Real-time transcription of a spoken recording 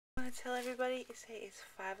want to tell everybody? Say it's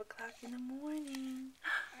 5 o'clock in the morning.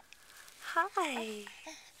 Hi.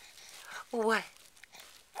 What?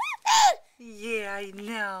 Yeah, I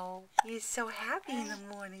know. You're so happy in the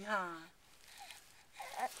morning, huh?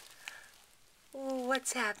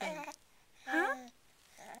 What's happened? Huh?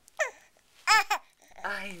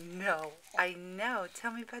 I know. I know.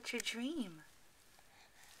 Tell me about your dream.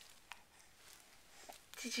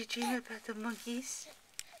 Did you dream about the monkeys?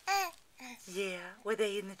 Yeah. Were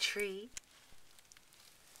they in the tree?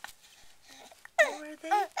 Were they?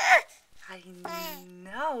 I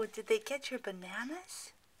know. Did they get your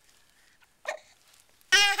bananas?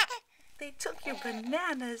 They took your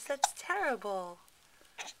bananas. That's terrible.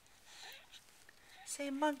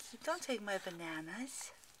 Say, monkey, don't take my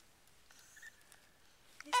bananas.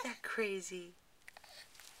 Is that crazy?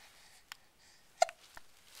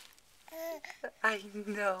 I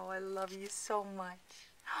know. I love you so much.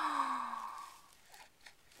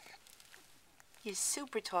 You're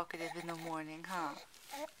super talkative in the morning, huh?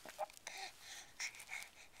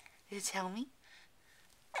 You tell me?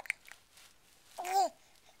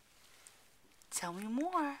 Tell me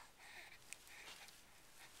more.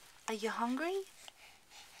 Are you hungry?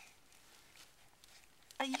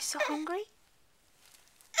 Are you so hungry?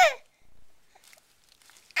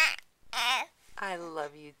 I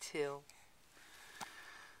love you too.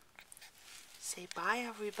 Say bye,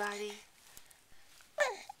 everybody.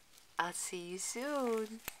 I'll see you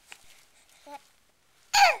soon.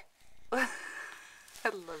 I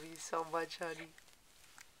love you so much, honey.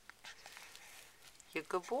 You're a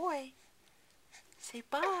good boy. Say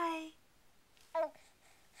bye.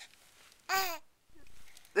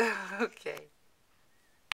 Okay.